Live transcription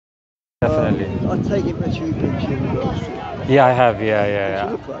Definitely. I take it that you've been to university. Yeah, I have. Yeah, You yeah,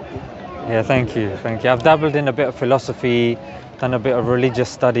 look like it. yeah. Yeah, thank you, thank you. I've dabbled in a bit of philosophy, done a bit of religious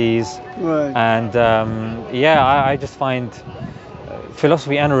studies, Right. and yeah, I just find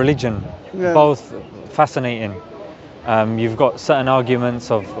philosophy and religion Yeah. both fascinating. You've got certain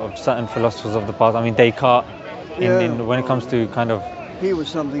arguments of certain philosophers of the past. I mean, Descartes, in when it comes to kind of, He was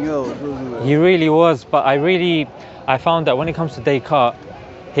something else, wasn't he really was. But I found that when it comes to Descartes,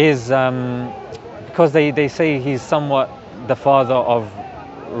 his because they say he's somewhat the father of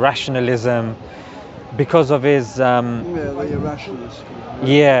rationalism because of his Yeah, the irrationalist.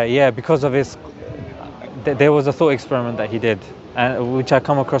 yeah, because of his there was a thought experiment that he did, and which I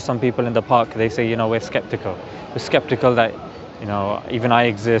come across some people in the park. They say, we're skeptical that, even I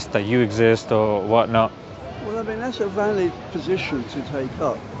exist, that you exist, or whatnot. Well, I mean, that's a valid position to take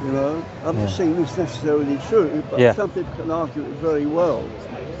up, I'm not Yeah. saying it's necessarily true, but Yeah. some people can argue it very well.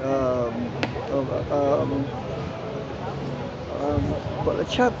 But the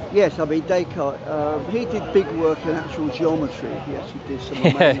chap, yes, I mean, Descartes, he did big work in actual geometry. He actually did some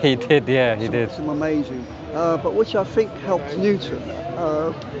amazing Yeah, he did. Yeah, he did. some amazing, but which I think helped Newton.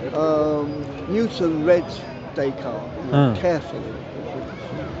 Newton read Descartes carefully.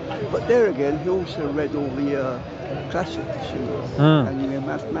 But there again, he also read all the classics, and the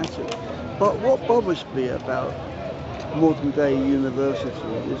mathematics. But what bothers me about modern day university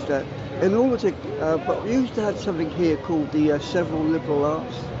is that in order to, but we used to have something here called the several liberal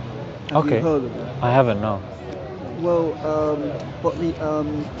arts. Have you heard of it? I haven't, no. Well, but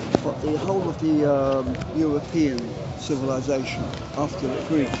the whole of the European civilization after the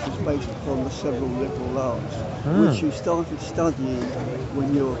Greeks was based upon the several liberal arts, which you started studying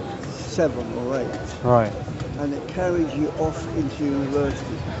when you're 7 or 8. Right. And it carries you off into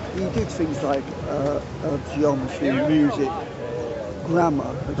university. You did things like geometry, music,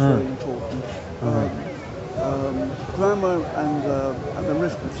 grammar, that's very important. Grammar and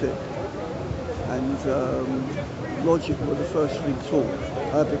arithmetic and logic were the first thing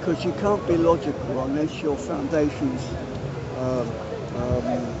taught, because you can't be logical unless your foundations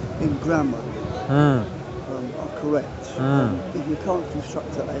in grammar are correct. If you can't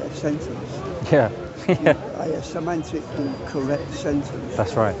construct a sentence, a semantically correct sentence.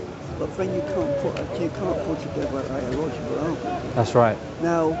 That's right. But then you can't put together a logical argument. That's right.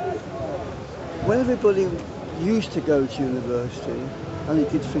 Now, when everybody used to go to university and they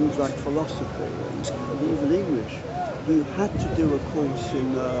did things like philosophy and even English, you had to do a course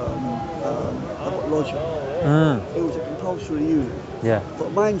in logic. It was a compulsory unit. Yeah.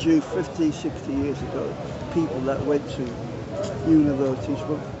 But mind you, 50, 60 years ago, people that went to universities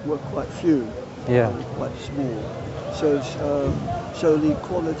were quite few. Yeah. Quite small. So the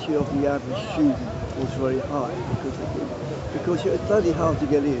quality of the average student was very high because it was bloody hard to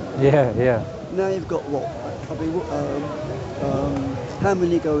get in. Yeah, yeah. Now you've got what? I mean, how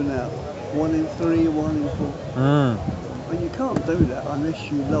many go now? 1 in 3, 1 in 4. And you can't do that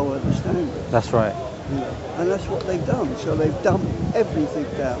unless you lower the standard. That's right. And that's what they've done. So they've dumped everything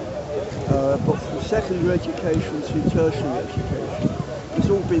down. But from secondary education to tertiary education, it's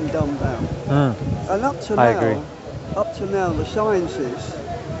all been dumbed down. And up to now, the sciences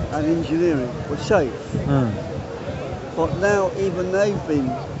and engineering were safe. But now even they've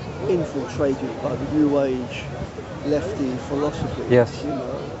been infiltrated by the new age lefty philosophy. Yes.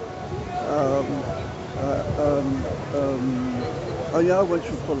 I went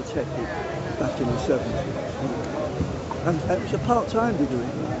through Polytechnic back in the 70s. And it was a part-time degree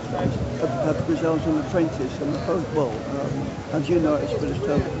because I was an apprentice and as you know, it's British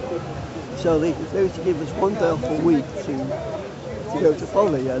Television. So they used to give us 1 day off a week to go to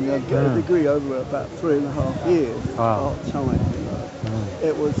Poly and get a degree over about 3.5 years, part-time.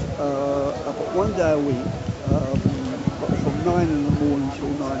 It was about 1 day a week, from 9 in the morning till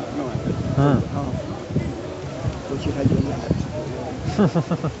 9 at night, half night, because you had your lab to do.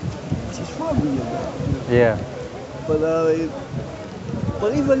 Which is fun when you're there. Yeah.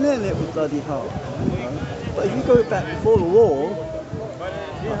 But even then it was bloody hard. But if you go back before the war,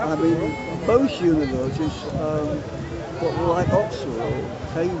 I mean, most universities, what were like Oxford or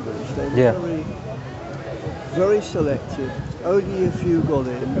Cambridge, they were very, very selective. Only a few got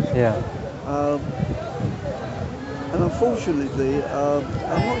in. Yeah. And unfortunately,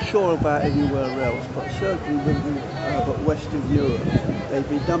 I'm not sure about anywhere else, but certainly within Western Europe, they've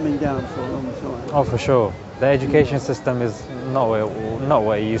been dumbing down for a long time. Oh, for sure. The education system is not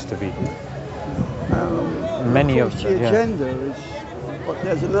where it used to be. Many of course, the agenda is, but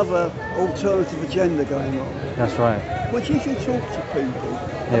there's another alternative agenda going on. That's right. Which if you talk to people,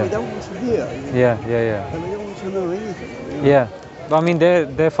 they don't want to hear. Yeah. And they don't want to know anything. Yeah. But I mean,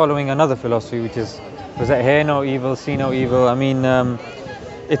 they're following another philosophy, which is, was that hear no evil, see no evil. I mean,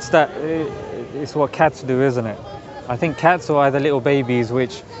 it's that it's what cats do, isn't it? I think cats are either little babies,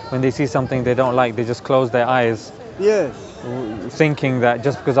 which when they see something they don't like, they just close their eyes, Yes. thinking that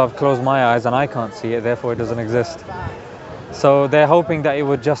just because I've closed my eyes and I can't see it, therefore it doesn't exist. So they're hoping that it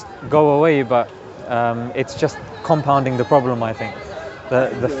would just go away, but it's just compounding the problem, I think.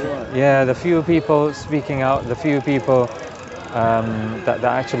 The few people speaking out, the few people that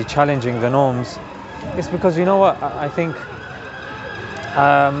are actually challenging the norms, it's because, you know what, I think,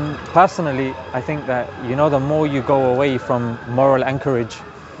 personally, I think that, you know, the more you go away from moral anchorage,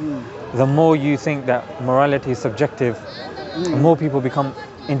 the more you think that morality is subjective, the more people become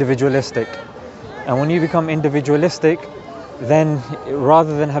individualistic. And when you become individualistic, then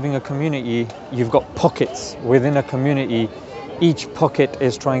rather than having a community, you've got pockets within a community. Each pocket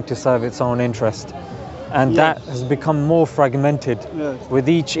is trying to serve its own interest. And that has become more fragmented, with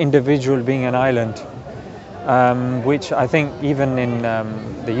each individual being an island, which I think even in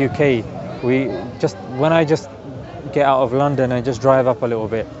the UK, when I just get out of London and just drive up a little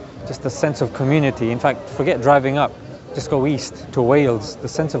bit, just the sense of community. In fact, forget driving up, just go east to Wales. The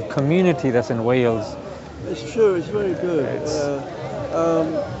sense of community that's in Wales. It's true, it's very good.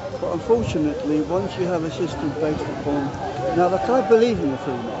 But unfortunately, once you have a system based upon... Now, look, I believe in the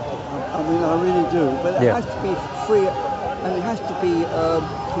free market. I mean, I really do. But it has to be free, and it has to be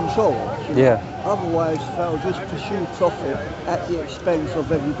controlled. You know? Otherwise, they'll just pursue profit at the expense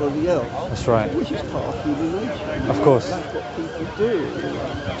of everybody else. That's right. Which is part of human nature. Of course. That's what people do. You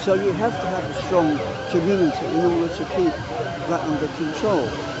know? So you have to have a strong community in order to keep that under control.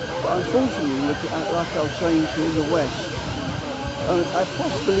 But unfortunately, like I was saying to you, in the West,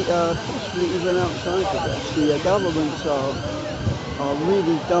 possibly even outside the West, the governments are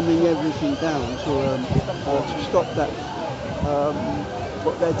really dumbing everything down to stop that.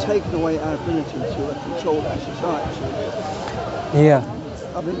 But they're taking away our ability to control our society. Yeah.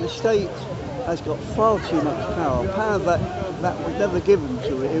 I mean, the state has got far too much power that was never given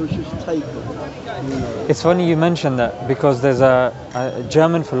to it. It was just taken. You know. It's funny you mentioned that, because there's a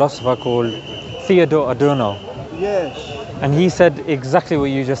German philosopher called Theodor Adorno. Yes. And he said exactly what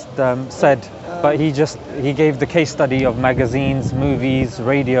you just said, but he gave the case study of magazines, movies,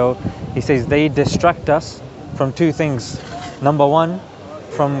 radio. He says they distract us from two things. Number one,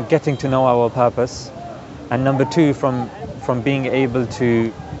 from getting to know our purpose, and number two, from being able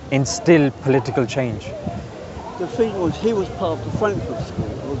to instill political change. The thing was, he was part of the Frankfurt School,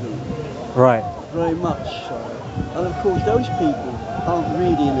 wasn't he? Right. Very much so. And of course, those people aren't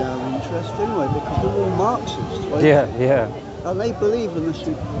really in our interest anyway, because they're all Marxists. Right? Yeah. And they believe in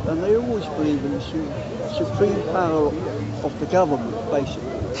they always believe in the supreme power of the government, basically,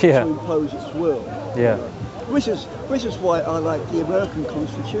 to impose its will. Yeah. Which is why I like the American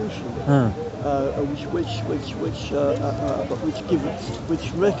Constitution,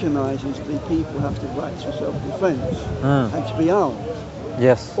 which recognises the people have the right to self-defence and to be armed.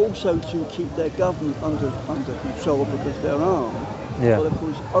 Yes. Also to keep their government under control because they're armed. Yeah. But of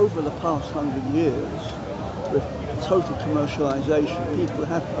course, over the past 100 years, with total commercialisation, people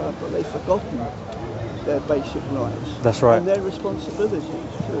have, but they've forgotten their basic rights. That's right. And their responsibilities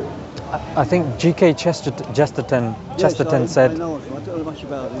too. I think G.K. Chesterton said. I know of him. I don't know much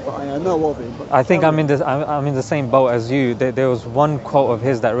about him, but I know of him. But I think I'm in the same boat as you. There was one quote of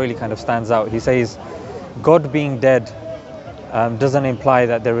his that really kind of stands out. He says, "God being dead doesn't imply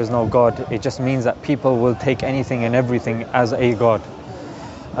that there is no God. It just means that people will take anything and everything as a God."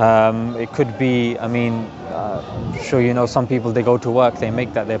 It could be, I'm sure you know, some people, they go to work, they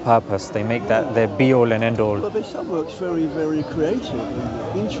make that their purpose, they make that their be-all and end-all. Well, some work's very, very creative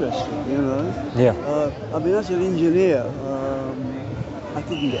and interesting, you know. Yeah. As an engineer, I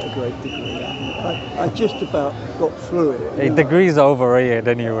didn't get a great degree. I just about got through it. A degree's overrated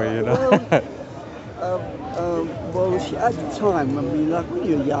anyway, you know. Well, at the time, when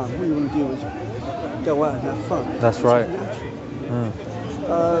you're young, all you want to do is go out and have fun. That's right.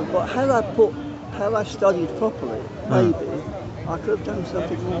 But had I studied properly, maybe I could have done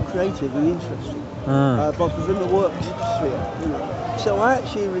something more creative and interesting, but within the work sphere, you know. So I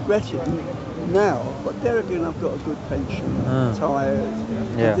actually regret it now, but there again, I've got a good pension, tired,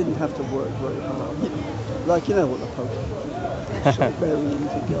 I didn't have to work very hard. Like, you know what the post is, very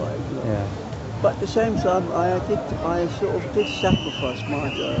easy guy. You know. Yeah. But at the same time, I sort of did sacrifice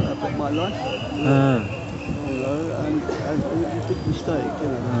my life. You know, and it was a big mistake, you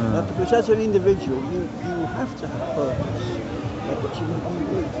know. Because as an individual, you have to have purpose, but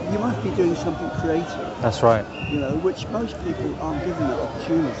you must be doing something creative. That's right. You know, which most people aren't given that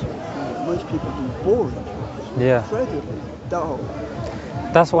opportunity. You know, most people do boring jobs. Yeah. Incredibly Dawah.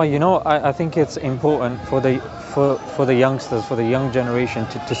 That's why, I think it's important for the youngsters, for the young generation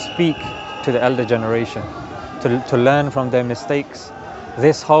to speak to the elder generation, to learn from their mistakes.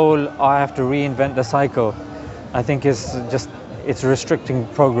 This whole I have to reinvent the cycle, I think it's restricting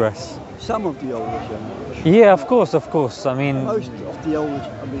progress. Some of the older generation. Yeah, of course. I mean, Most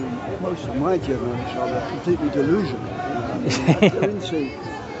of my generation are completely delusional. They're into,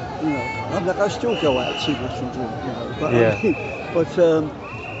 I still go out and see what you do, but Yeah.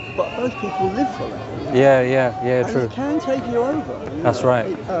 but most people live for that. Yeah, And true. it can take you over. That's right.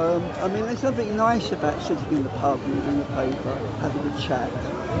 There's something nice about sitting in the pub, reading the paper, having a chat.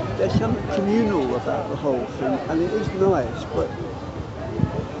 There's something communal about the whole thing, and it is nice, but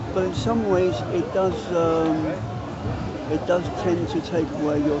in some ways it does tend to take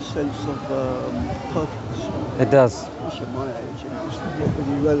away your sense of purpose. It does. Which at my age, it's not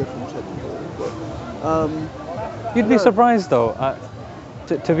really relevant anymore. But You'd be surprised though.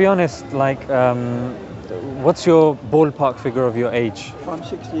 To be honest, what's your ballpark figure of your age? I'm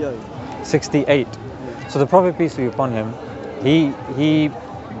 68. 68. Yeah. So the Prophet, peace be upon him, he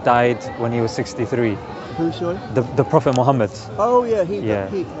died when he was 63. Who, sorry? The Prophet Muhammad. Oh yeah, Yeah.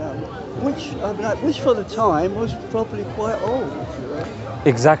 Which for the time was probably quite old.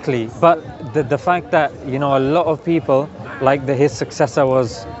 Exactly. But the fact that a lot of people like his successor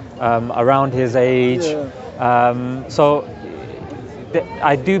was around his age. Yeah. So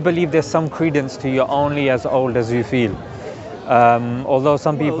I do believe there's some credence to you're only as old as you feel. Although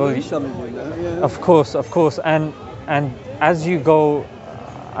some people, there's something in that, yeah. of course, and as you go,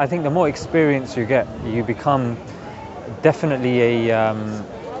 I think the more experience you get, you become definitely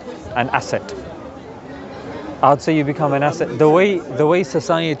an asset. I'd say you become an asset. The way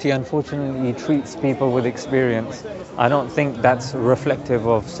society unfortunately treats people with experience, I don't think that's reflective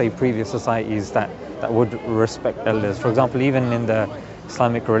of, say, previous societies that would respect elders. For example, even in the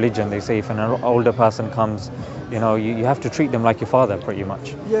Islamic religion, they say if an older person comes, you have to treat them like your father, pretty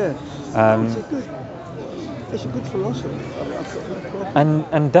much. Yes. It's a good philosophy. I've got no problem.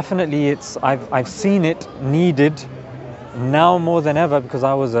 And definitely I've seen it needed now more than ever, because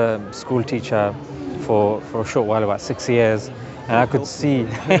I was a school teacher for a short while, about 6 years, and I could see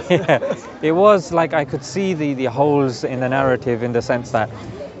it was like I could see the holes in the narrative, in the sense that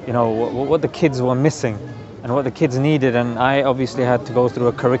what the kids were missing and what the kids needed, and I obviously had to go through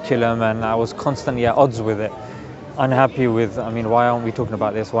a curriculum, and I was constantly at odds with it, unhappy with, why aren't we talking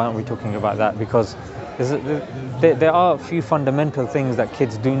about this, why aren't we talking about that, because there are a few fundamental things that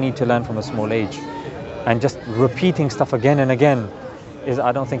kids do need to learn from a small age, and just repeating stuff again and again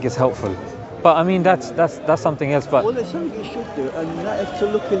I don't think is helpful. But that's something else. But there's something you should do, and that is to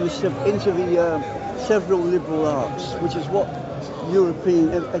look into the several liberal arts, which is what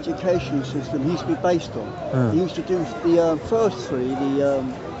European education system used to be based on. He used to do the first three, the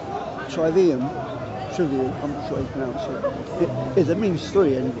trivium, I'm not sure how you pronounce it. It means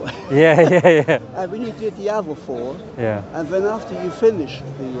three anyway. Yeah. And when you did the other four, yeah. And then after you finished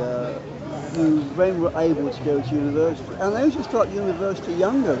you then were able to go to university. And they used to start university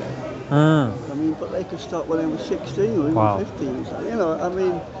younger. But they could start when they were 16 or even 15. So,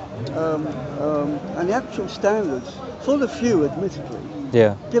 and the actual standards, for the few, admittedly,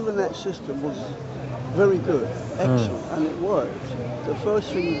 given that system, was very good, excellent, and it worked. The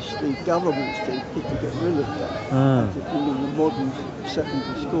first thing the governments did to get rid of that, in the modern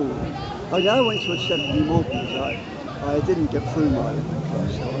secondary school. I went to a secondary modern. I didn't get through my 11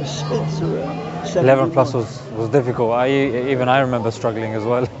 plus. I was sent to 11 plus was difficult. I remember struggling as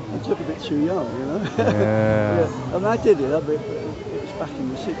well. I took a bit too young, Yeah. And I did it. It was back in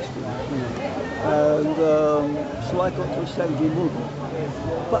the 60s, And so I got to a secondary modern.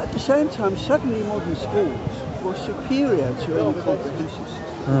 But at the same time, secondary modern schools were superior to any comprehensive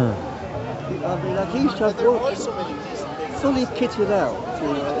system. He used to have workshops fully kitted out,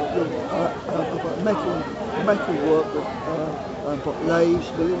 metal work, but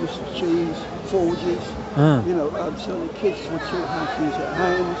lathes, milling machines, forges. So the kids were taught how to use their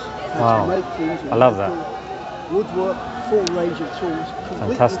hands, how to make things. I love that. Woodwork, full range of tools,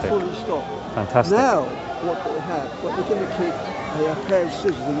 completely fully stocked. Fantastic. Now, what they have, they're going to keep a pair of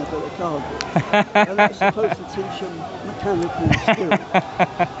scissors and a bit of cardboard. And that's supposed to teach them mechanical skills.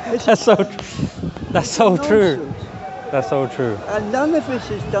 That's so true. That's so true. And none of this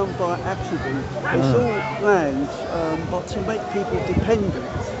is done by accident. It's all planned, but to make people dependent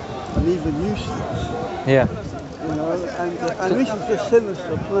and even useless. Yeah. And this is the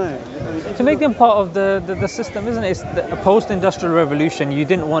sinister plan. To make them part of the system, isn't it? It's a post-industrial revolution. You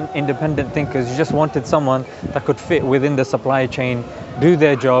didn't want independent thinkers. You just wanted someone that could fit within the supply chain, do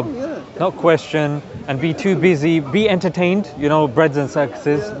their job, not question, and be too busy, be entertained, you know, breads and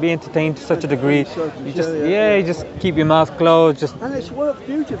circuses, Yeah. be entertained to such a degree. Circus, You just, yeah. you just keep your mouth closed, just, And it's worked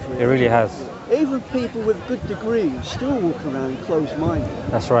beautifully. it really has. Even people with good degrees still walk around closed-minded.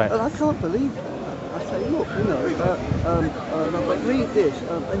 That's right. And I can't believe that. I say, look, you know, but read this,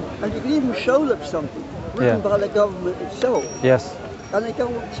 and you can even show them something written Yeah. by the government itself, Yes. and they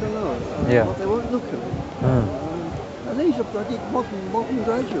don't want to know. Yeah. But they won't look at it. Mm. And these are bloody modern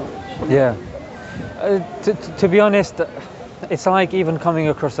graduates. Yeah. To be honest, it's like even coming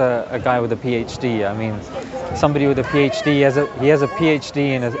across a guy with a PhD. I mean, somebody with a PhD, he has a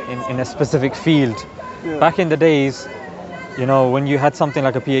PhD in a specific field. Yeah. Back in the days, you know, when you had something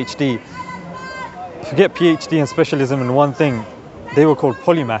like a PhD, forget PhD and specialism in one thing, they were called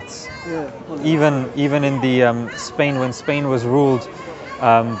polymaths. Yeah. Even in the Spain, when Spain was ruled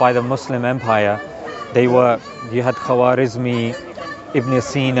by the Muslim Empire, you had Khawarizmi, Ibn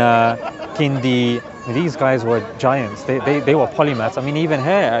Sina, Kindi. These guys were giants. They were polymaths. I mean, even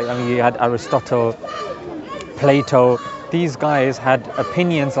here, I mean, you had Aristotle, Plato. These guys had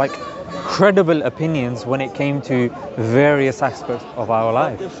opinions, like credible opinions, when it came to various aspects of our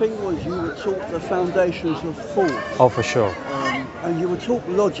life. The thing was, you were taught the foundations of thought. Oh, for sure. And you were taught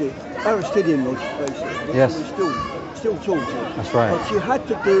logic, Aristotelian logic, basically. Yes. You were still taught it. That's right. But you had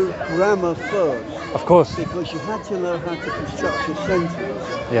to do grammar first, Of course. because you had to know how to construct your sentence.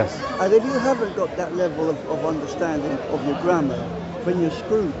 Yes. And if you haven't got that level of understanding of your grammar, then you're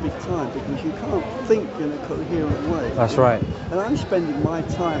screwed big time, because you can't think in a coherent way. That's right. And I'm spending my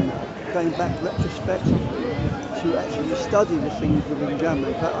time now going back retrospectively to actually study the things within grammar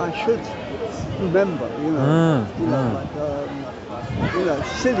that I should remember, like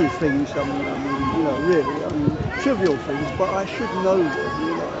silly things, trivial things, but I should know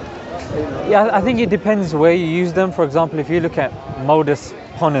them, Yeah, I think it depends where you use them. For example, if you look at modus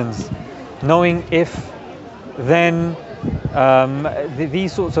ponens, knowing if, then,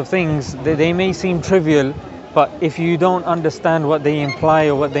 these sorts of things, they may seem trivial, but if you don't understand what they imply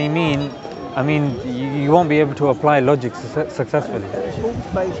or what they mean, I mean, you won't be able to apply logic successfully. It's all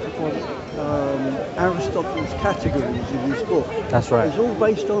based upon Aristotle's categories in his book. That's right. It's all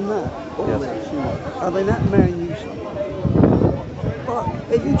based on that. Yes. I mean, that man used. But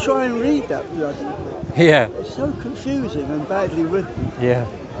if you try and read that bloody book, Yeah. it's so confusing and badly written. Yeah.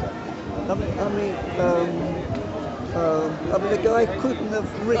 I mean, the guy couldn't have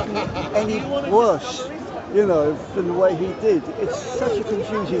written any worse, than the way he did. It's such a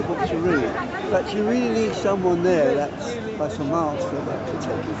confusing book to read that you really need someone there that's a master to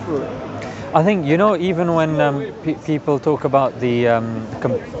take you through it. I think, even when people talk about the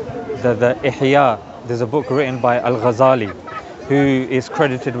Ihya, there's a book written by Al-Ghazali, who is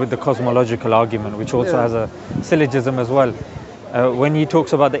credited with the cosmological argument, which also has a syllogism as well. When he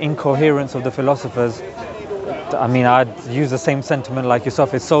talks about the incoherence of the philosophers, I mean, I'd use the same sentiment like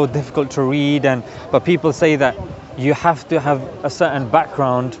yourself. It's so difficult to read, but people say that you have to have a certain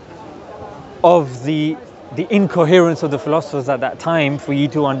background of the incoherence of the philosophers at that time for you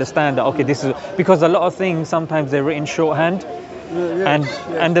to understand that, okay, this is because a lot of things sometimes they're written shorthand.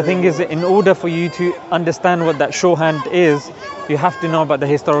 And the thing is, in order for you to understand what that shorthand is, you have to know about the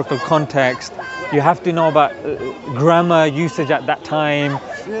historical context, you have to know about grammar usage at that time,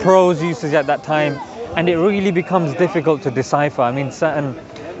 prose usage at that time, and it really becomes difficult to decipher. I mean, certain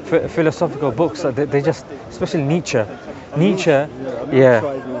philosophical books, they just, especially Nietzsche,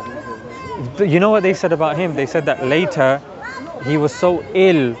 you know what they said about him? They said that later he was so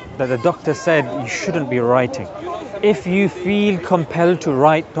ill that the doctor said you shouldn't be writing. If you feel compelled to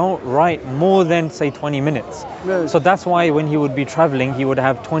write, don't write more than, say, 20 minutes. So that's why when he would be traveling, he would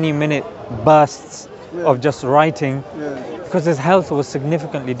have 20-minute bursts of just writing, because his health was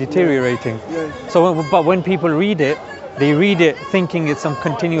significantly deteriorating. So, but when people read it, they read it thinking it's some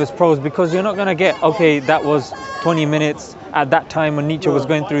continuous prose, because you're not going to get, okay, that was 20 minutes at that time when Nietzsche was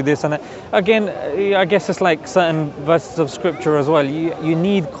going through this and that. Again, I guess it's like certain verses of scripture as well. You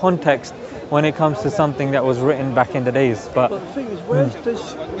need context when it comes to something that was written back in the days. But the thing is, where's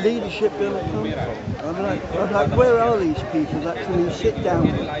this leadership going to come from? I'm like, where are these people that can sit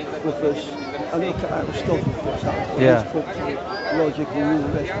down with us and look at Aristotle, for example, his books, logic and all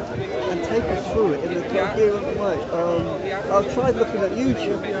the rest of it, and take us through it in a coherent way? I've tried looking at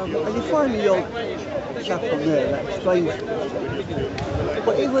YouTube, and you find the odd chap on there that explains it.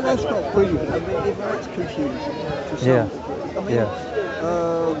 But even that's not brilliant. I mean, even that's confusing to some degree. I mean,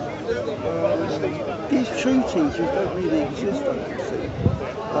 these true teachers don't really exist, I don't think.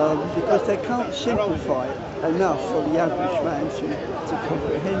 because they can't simplify it enough for the average man to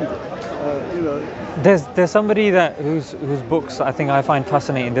comprehend it. You know, There's somebody that whose books I think I find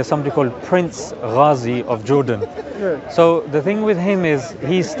fascinating. There's somebody called Prince Ghazi of Jordan. yeah, So the thing with him is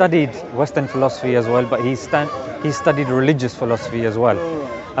he studied Western philosophy as well, but he studied religious philosophy as well.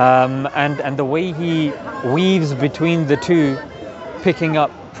 And the way he weaves between the two, picking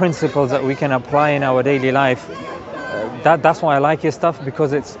up principles that we can apply in our daily life, that's why I like his stuff,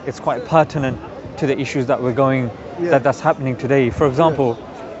 because it's quite pertinent to the issues that we're going Yeah. that's happening today. For example,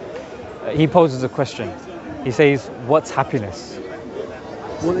 he poses a question. He says, "What's happiness?"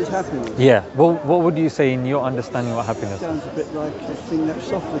 what is happening? Yeah. Well, what would you say in your understanding what happiness is? Sounds a bit like the thing that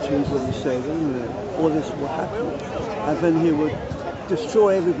Socrates would have said, isn't it? All this will happen. And then he would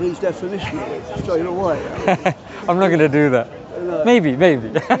destroy everybody's definition of it straight away. I'm not going to do that. Maybe.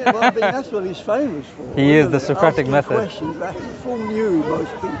 Yeah, well, I mean, that's what he's famous for. He is isn't the it? Socratic Asking method. questions that he full knew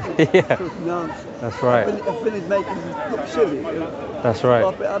most people Yeah. couldn't answer. That's right. I finished making him look silly. You know? That's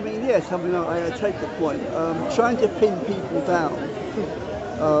right. But, I mean, yes, I mean, I take the point. Trying to pin people down,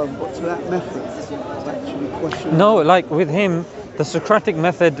 what's that method of actually questioning? No, like with him, the Socratic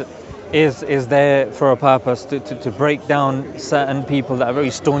method is there for a purpose to break down certain people that are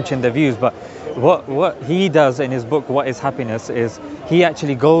very staunch in their views. But what he does in his book, What is Happiness, is he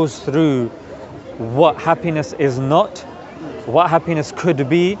actually goes through what happiness is not, what happiness could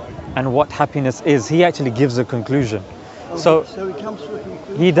be, and what happiness is. He actually gives a conclusion. So he comes to a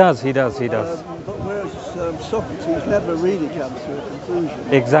conclusion. he does. But whereas Socrates never really comes to a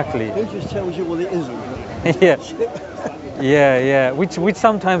conclusion. Exactly. He just tells you what it isn't. Yeah. Which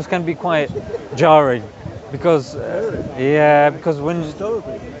sometimes can be quite jarring, because because when,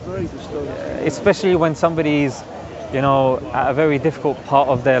 Disturbing, very disturbing. especially when somebody's, at a very difficult part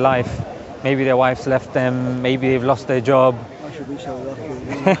of their life, maybe their wife's left them, maybe they've lost their job. I should be so lucky.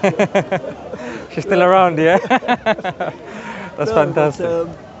 She's still around, yeah. That's fantastic.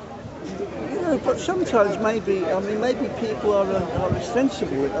 But sometimes maybe people are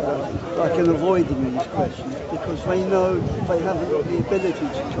sensible like in avoiding these questions because they know they haven't got the ability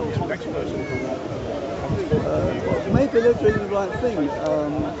to talk to but maybe they're doing the right thing.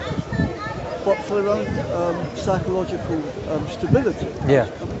 But for their own psychological stability. Yeah.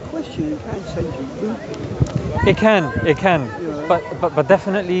 Questioning can send you looping. It can, Yeah. but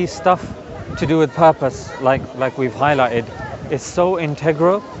definitely stuff to do with purpose, like we've highlighted, is so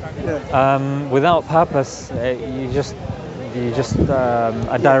integral. Yeah. Without purpose, you just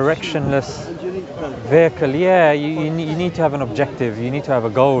a directionless And you need purpose. vehicle. Yeah, you need to have an objective. You need to have a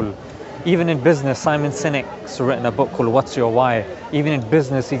goal. Even in business, Simon Sinek's written a book called What's Your Why? Even in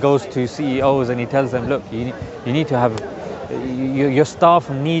business, he goes to CEOs and he tells them, look, you need to have, your staff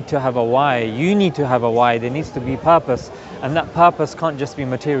need to have a why. You need to have a why. There needs to be purpose, and that purpose can't just be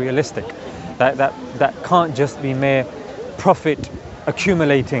materialistic. That can't just be mere profit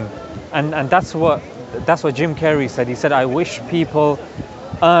accumulating. And that's what Jim Carrey said. He said, I wish people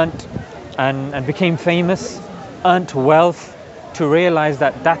earned and became famous, earned wealth, to realize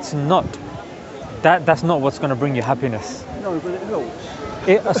that that's not what's going to bring you happiness. No, but it helps.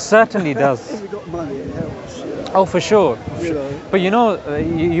 It certainly does. If you've got money, it helps. Yeah. Oh, for sure. You know. But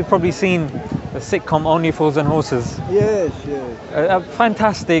you've probably seen the sitcom Only Fools and Horses. Yes.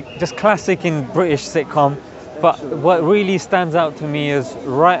 Fantastic, just classic in British sitcom. But what really stands out to me is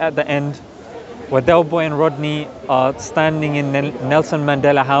right at the end, where Del Boy and Rodney are standing in Nelson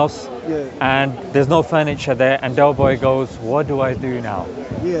Mandela House, Yeah. and there's no furniture there, and Del Boy goes, what do I do now?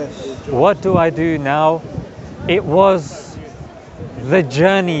 Yes. What do I do now? It was the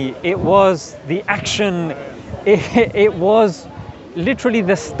journey, it was the action, it was literally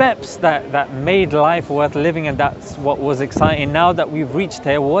the steps that made life worth living, and that's what was exciting. Now that we've reached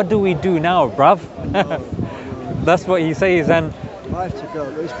here, what do we do now, bruv? That's what he says. And I have to go.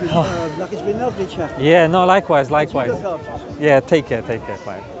 It's been lovely chatting. yeah, no, likewise. Look after yourself. Yeah, take care,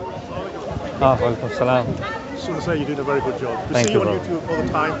 bye. Walaikum salam. Just want to say you're doing a very good job. We Thank see you, you on bro. YouTube all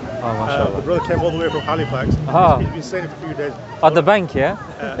the time. Oh, mashallah. The brother came all the way from Halifax. Ah. He's been saying it for a few days. At the bank, yeah?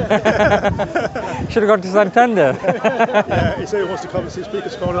 Should have gone to Santander. Yeah, he said he wants to come and see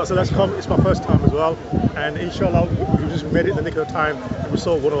Speaker's Corner. So let's come. It's my first time as well. And inshallah, we just made it in the nick of time. And we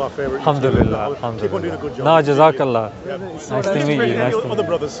saw one of our favourite. Alhamdulillah. Keep on doing a good job. No, jazakallah. Yeah. Nice to meet you. Nice to meet Other you.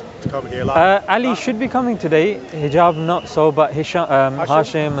 brothers to come here. Like, Ali should be coming today. Hijab not so, but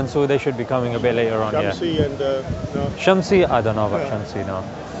Hashim and so they should be coming a bit later on. Yeah. Shamsi and no. Shamsi, I don't know about Shamsi, no.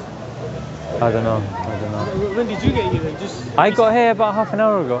 I don't know. When did you get here then? Just I got here about half an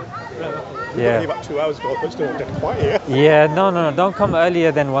hour ago. Yeah. Only about 2 hours ago, but still dead quiet here. Yeah, no, don't come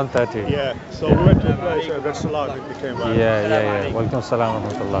earlier than 1:30. Yeah, so we went to a place, Red Salah, and it became Yeah. Walaikum salam wa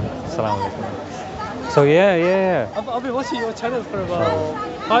rahmatullah. Assalamu alaikum. So yeah. I've been watching your channel for about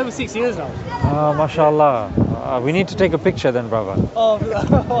 5 or 6 years now. Mashallah. We need to take a picture then, brother. Oh,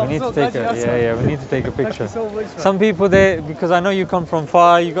 We need to take we need to take a picture. so much, man. Some people because I know you come from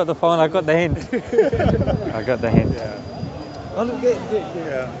far, you got the phone, I got the hint. I got the hint. Yeah. Oh, look, get.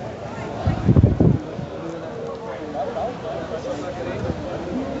 Yeah.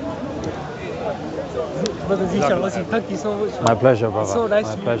 Brother Zishan, thank you so much. My pleasure, brother. So nice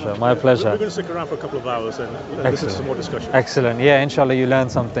My to meet pleasure. you. My We're pleasure. going to stick around for a couple of hours and listen to some more discussion. Excellent. Yeah, inshallah you learn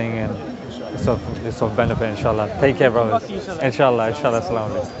something and it's of benefit, inshallah. Take care, brothers. Inshallah. Assalamu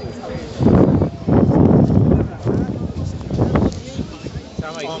alaikum.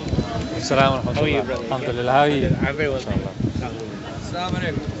 Assalamu alaikum. How are you, brother? Alhamdulillah. How are you? I'm very well. Inshallah. Assalamu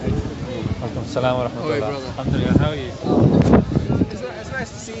alaikum. Alaikum salam wa rahmatullah. brother? Alhamdulillah. How are you? It's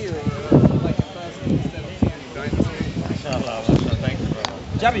nice to see you. Like a person instead of seeing you guys. Mashallah. Thank you, brother.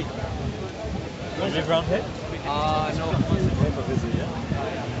 Jabby. You live around here? No.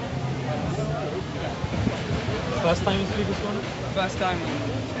 First time you speak this one? First time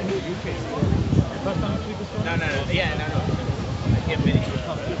in the UK. First time you speak this one? No. Yeah, no. I get many.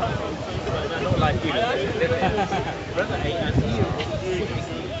 I don't like you. Brother, I see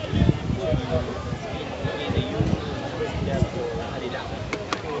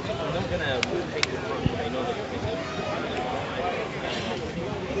I'm not gonna take this wrong, but I know that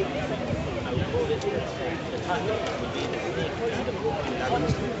I will call it the target would be the snake and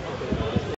the